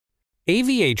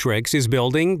Aviatrix is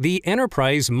building the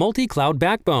enterprise multi-cloud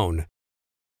backbone.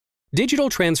 Digital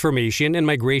transformation and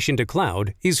migration to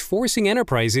cloud is forcing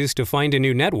enterprises to find a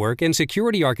new network and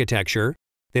security architecture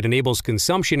that enables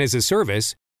consumption as a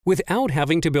service without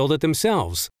having to build it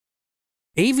themselves.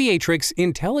 Aviatrix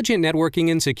intelligent networking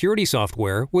and security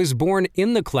software was born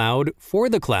in the cloud for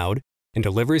the cloud and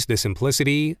delivers the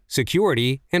simplicity,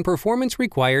 security, and performance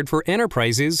required for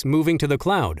enterprises moving to the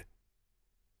cloud.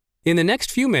 In the next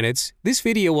few minutes, this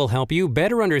video will help you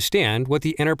better understand what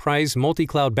the enterprise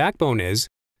multi-cloud backbone is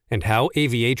and how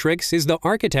Aviatrix is the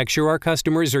architecture our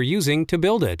customers are using to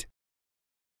build it.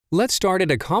 Let's start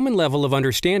at a common level of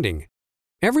understanding.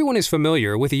 Everyone is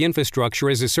familiar with the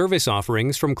infrastructure as a service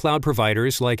offerings from cloud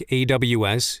providers like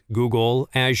AWS, Google,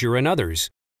 Azure, and others.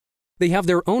 They have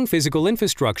their own physical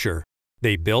infrastructure.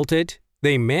 They built it,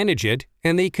 they manage it,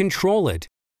 and they control it.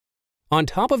 On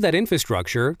top of that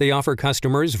infrastructure, they offer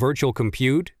customers virtual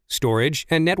compute, storage,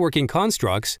 and networking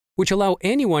constructs which allow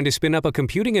anyone to spin up a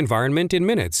computing environment in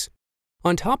minutes.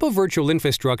 On top of virtual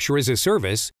infrastructure as a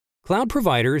service, cloud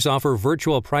providers offer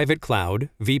virtual private cloud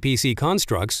 (VPC)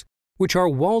 constructs, which are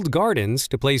walled gardens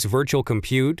to place virtual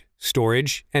compute,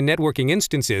 storage, and networking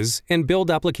instances and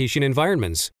build application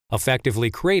environments,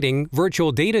 effectively creating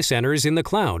virtual data centers in the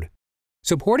cloud.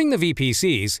 Supporting the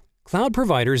VPCs, cloud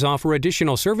providers offer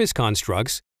additional service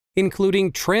constructs,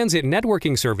 including transit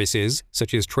networking services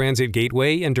such as Transit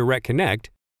Gateway and Direct Connect,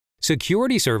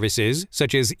 security services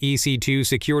such as EC2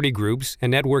 security groups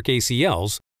and network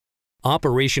ACLs,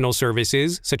 operational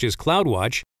services such as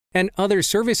CloudWatch, and other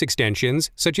service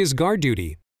extensions such as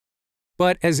GuardDuty.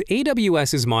 But as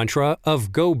AWS's mantra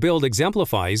of Go Build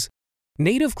exemplifies,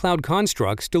 native cloud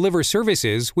constructs deliver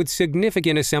services with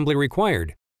significant assembly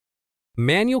required.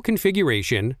 Manual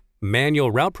configuration,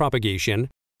 manual route propagation,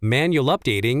 manual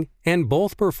updating, and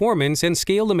both performance and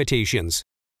scale limitations.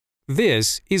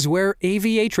 This is where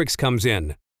Aviatrix comes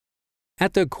in.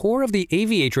 At the core of the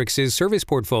Aviatrix's service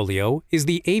portfolio is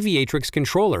the Aviatrix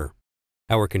Controller.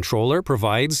 Our controller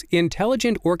provides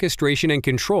intelligent orchestration and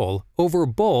control over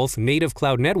both native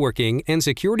cloud networking and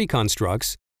security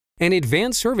constructs and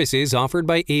advanced services offered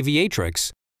by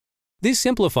Aviatrix. This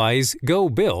simplifies Go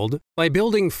Build by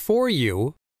building for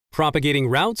you, propagating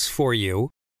routes for you,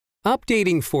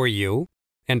 updating for you,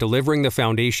 and delivering the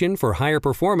foundation for higher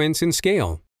performance and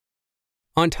scale.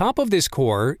 On top of this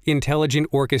core, intelligent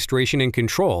orchestration and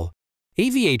control,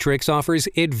 Aviatrix offers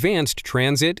advanced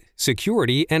transit,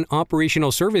 security, and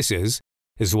operational services,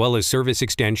 as well as service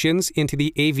extensions into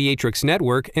the Aviatrix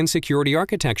network and security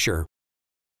architecture.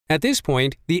 At this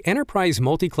point, the enterprise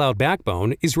multi-cloud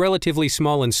backbone is relatively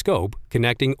small in scope,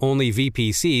 connecting only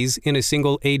VPCs in a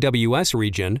single AWS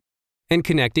region and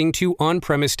connecting to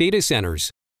on-premise data centers.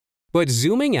 But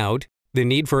zooming out, the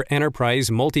need for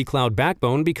enterprise multi-cloud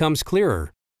backbone becomes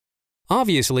clearer.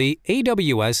 Obviously,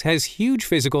 AWS has huge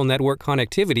physical network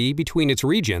connectivity between its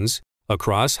regions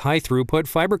across high-throughput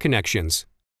fiber connections.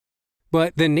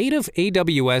 But the native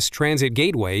AWS Transit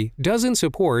Gateway doesn't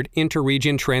support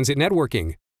inter-region transit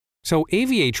networking, so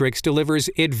Aviatrix delivers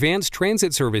advanced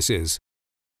transit services.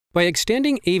 By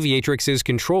extending Aviatrix's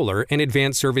controller and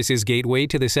advanced services gateway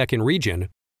to the second region,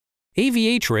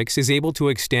 Aviatrix is able to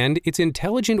extend its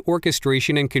intelligent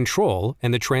orchestration and control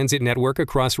and the transit network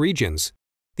across regions.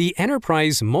 The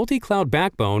enterprise multi-cloud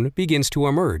backbone begins to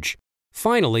emerge.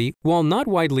 Finally, while not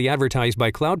widely advertised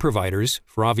by cloud providers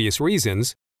for obvious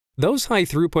reasons, those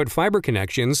high-throughput fiber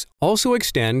connections also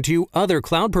extend to other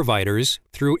cloud providers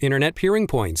through internet peering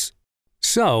points.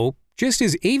 So, just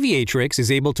as Aviatrix is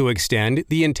able to extend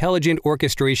the intelligent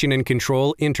orchestration and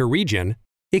control inter-region,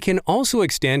 it can also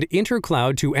extend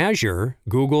inter-cloud to Azure,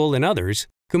 Google, and others,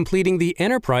 completing the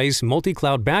enterprise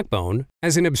multi-cloud backbone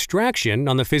as an abstraction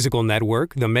on the physical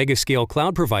network the mega-scale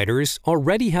cloud providers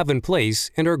already have in place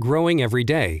and are growing every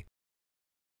day.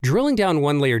 Drilling down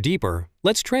one layer deeper,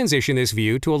 let's transition this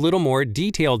view to a little more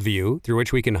detailed view through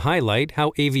which we can highlight how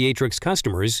Aviatrix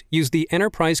customers use the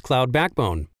enterprise cloud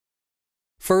backbone.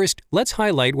 First, let's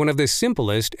highlight one of the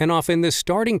simplest and often the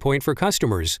starting point for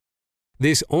customers.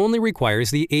 This only requires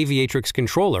the Aviatrix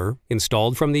controller,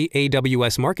 installed from the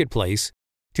AWS Marketplace,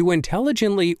 to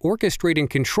intelligently orchestrate and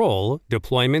control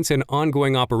deployments and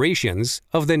ongoing operations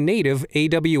of the native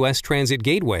AWS Transit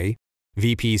Gateway,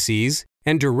 VPCs,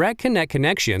 and Direct Connect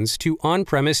connections to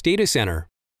on-premise data center.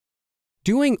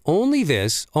 Doing only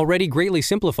this already greatly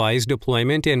simplifies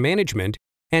deployment and management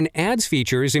and adds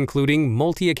features including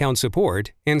multi-account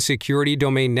support and security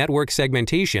domain network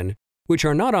segmentation, which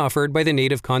are not offered by the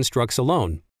native constructs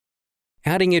alone.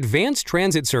 Adding advanced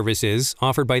transit services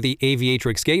offered by the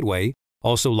Aviatrix Gateway,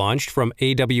 also launched from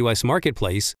AWS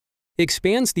Marketplace,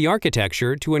 expands the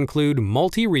architecture to include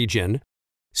multi-region,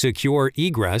 secure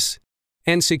egress,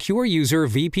 and secure user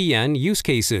VPN use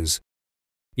cases.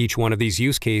 Each one of these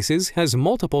use cases has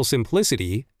multiple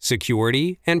simplicity,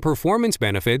 security, and performance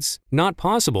benefits not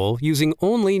possible using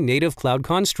only native cloud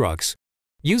constructs.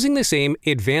 Using the same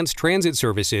advanced transit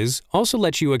services also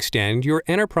lets you extend your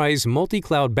enterprise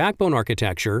multi-cloud backbone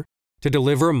architecture to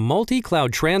deliver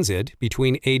multi-cloud transit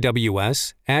between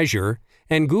AWS, Azure,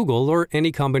 and Google or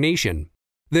any combination.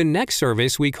 The next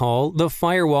service we call the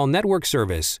Firewall Network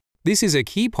Service. This is a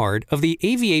key part of the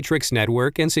Aviatrix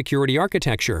network and security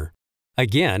architecture.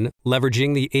 Again,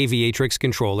 leveraging the Aviatrix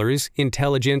Controller's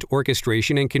intelligent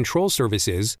orchestration and control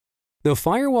services, the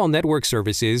Firewall Network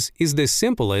Services is the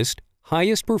simplest,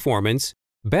 highest performance,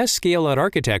 best scale-out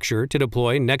architecture to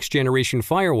deploy next-generation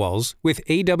firewalls with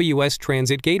AWS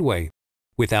Transit Gateway.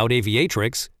 Without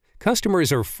Aviatrix,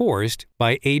 customers are forced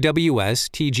by AWS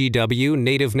TGW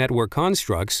native network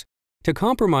constructs to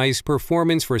compromise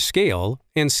performance for scale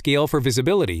and scale for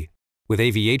visibility. With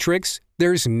Aviatrix,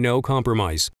 there's no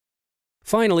compromise.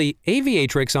 Finally,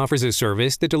 Aviatrix offers a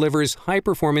service that delivers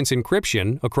high-performance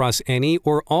encryption across any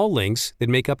or all links that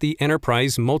make up the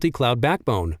enterprise multi-cloud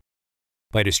backbone.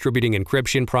 By distributing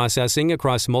encryption processing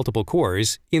across multiple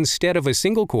cores instead of a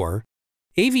single core,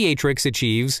 Aviatrix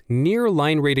achieves near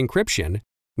line-rate encryption,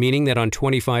 meaning that on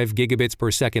 25 gigabits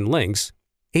per second links,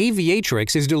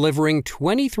 Aviatrix is delivering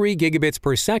 23 gigabits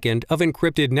per second of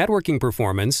encrypted networking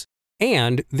performance,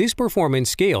 and this performance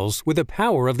scales with the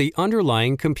power of the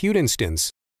underlying compute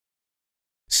instance.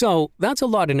 So, that's a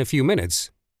lot in a few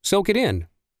minutes. Soak it in.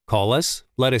 Call us,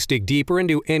 let us dig deeper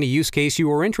into any use case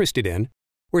you are interested in,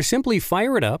 or simply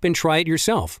fire it up and try it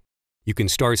yourself. You can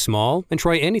start small and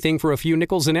try anything for a few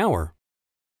nickels an hour.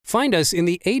 Find us in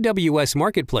the AWS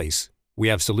Marketplace. We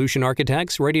have solution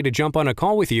architects ready to jump on a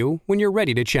call with you when you're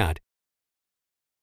ready to chat.